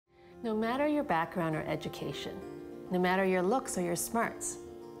No matter your background or education, no matter your looks or your smarts,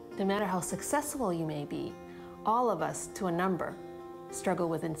 no matter how successful you may be, all of us, to a number, struggle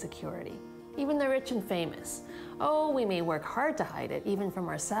with insecurity. Even the rich and famous. Oh, we may work hard to hide it, even from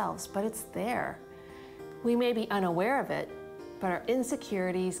ourselves, but it's there. We may be unaware of it, but our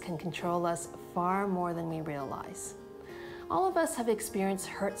insecurities can control us far more than we realize. All of us have experienced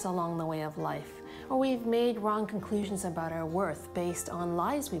hurts along the way of life, or we've made wrong conclusions about our worth based on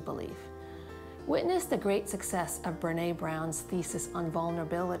lies we believe. Witness the great success of Brené Brown's thesis on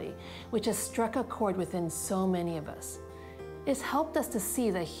vulnerability, which has struck a chord within so many of us. It's helped us to see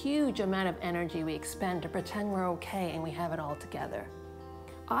the huge amount of energy we expend to pretend we're okay and we have it all together.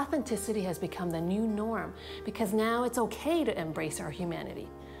 Authenticity has become the new norm because now it's okay to embrace our humanity.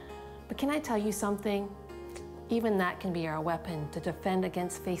 But can I tell you something? Even that can be our weapon to defend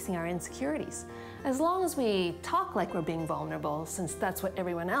against facing our insecurities. As long as we talk like we're being vulnerable, since that's what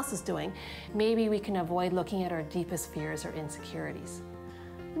everyone else is doing, maybe we can avoid looking at our deepest fears or insecurities.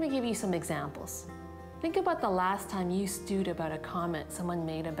 Let me give you some examples. Think about the last time you stewed about a comment someone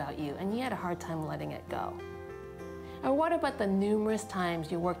made about you and you had a hard time letting it go. Or what about the numerous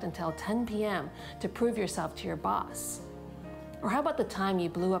times you worked until 10 p.m. to prove yourself to your boss? Or how about the time you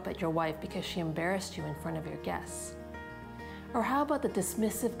blew up at your wife because she embarrassed you in front of your guests? Or how about the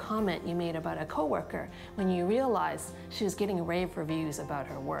dismissive comment you made about a coworker when you realized she was getting rave reviews about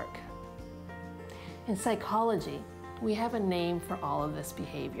her work? In psychology, we have a name for all of this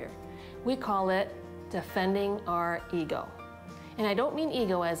behavior. We call it defending our ego. And I don't mean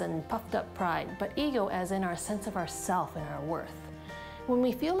ego as in puffed up pride, but ego as in our sense of ourself and our worth. When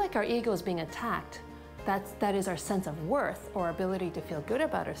we feel like our ego is being attacked, that is our sense of worth or ability to feel good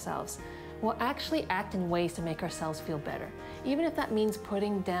about ourselves, we'll actually act in ways to make ourselves feel better, even if that means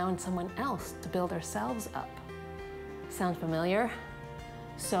putting down someone else to build ourselves up. Sound familiar?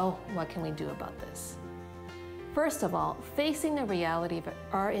 So what can we do about this? First of all, facing the reality of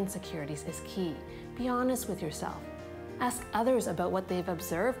our insecurities is key. Be honest with yourself. Ask others about what they've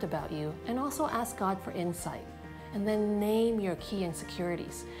observed about you, and also ask God for insight. And then name your key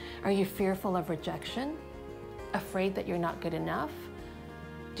insecurities. Are you fearful of rejection? Afraid that you're not good enough?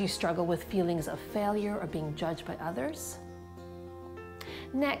 Do you struggle with feelings of failure or being judged by others?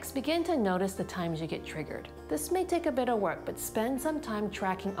 Next, begin to notice the times you get triggered. This may take a bit of work, but spend some time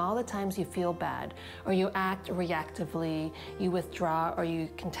tracking all the times you feel bad, or you act reactively, you withdraw, or you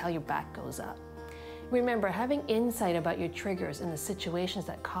can tell your back goes up. Remember, having insight about your triggers and the situations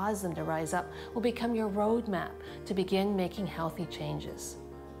that cause them to rise up will become your roadmap to begin making healthy changes.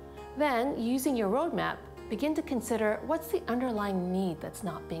 Then, using your roadmap, begin to consider what's the underlying need that's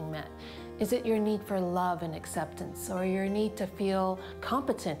not being met. Is it your need for love and acceptance, or your need to feel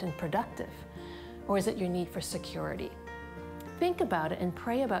competent and productive? Or is it your need for security? Think about it and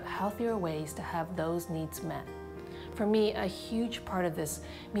pray about healthier ways to have those needs met. For me, a huge part of this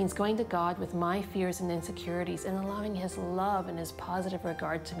means going to God with my fears and insecurities and allowing His love and His positive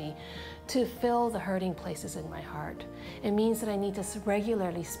regard to me to fill the hurting places in my heart. It means that I need to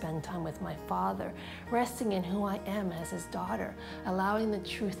regularly spend time with my Father, resting in who I am as His daughter, allowing the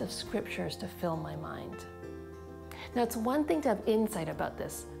truth of Scriptures to fill my mind. Now, it's one thing to have insight about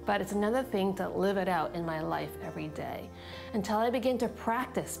this, but it's another thing to live it out in my life every day. Until I begin to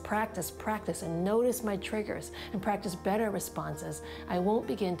practice, and notice my triggers and practice better responses, I won't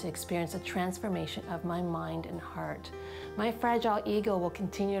begin to experience a transformation of my mind and heart. My fragile ego will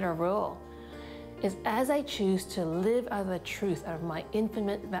continue to rule. It's as I choose to live out of the truth of my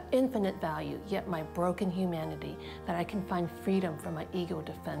infinite value, yet my broken humanity, that I can find freedom from my ego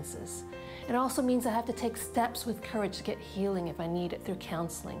defenses. It also means I have to take steps with courage to get healing if I need it through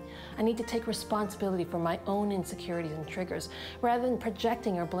counseling. I need to take responsibility for my own insecurities and triggers rather than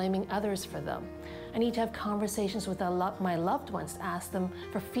projecting or blaming others for them. I need to have conversations with my loved ones to ask them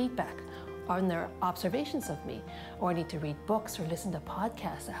for feedback on their observations of me, or I need to read books or listen to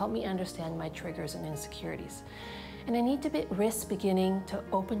podcasts to help me understand my triggers and insecurities. And I need to risk beginning to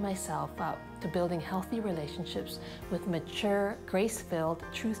open myself up to building healthy relationships with mature, grace-filled,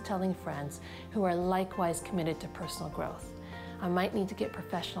 truth-telling friends who are likewise committed to personal growth. I might need to get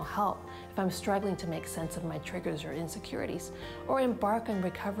professional help if I'm struggling to make sense of my triggers or insecurities, or embark on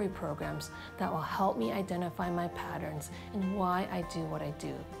recovery programs that will help me identify my patterns and why I do what I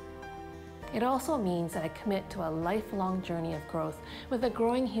do. It also means that I commit to a lifelong journey of growth with a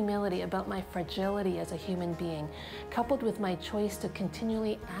growing humility about my fragility as a human being, coupled with my choice to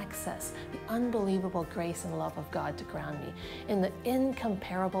continually access the unbelievable grace and love of God to ground me, in the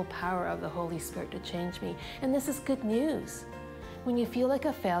incomparable power of the Holy Spirit to change me. And this is good news. When you feel like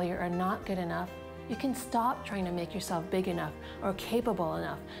a failure or not good enough, You can stop trying to make yourself big enough or capable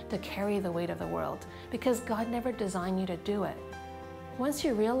enough to carry the weight of the world, because God never designed you to do it. Once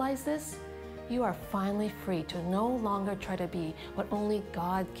you realize this, you are finally free to no longer try to be what only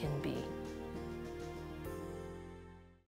God can be.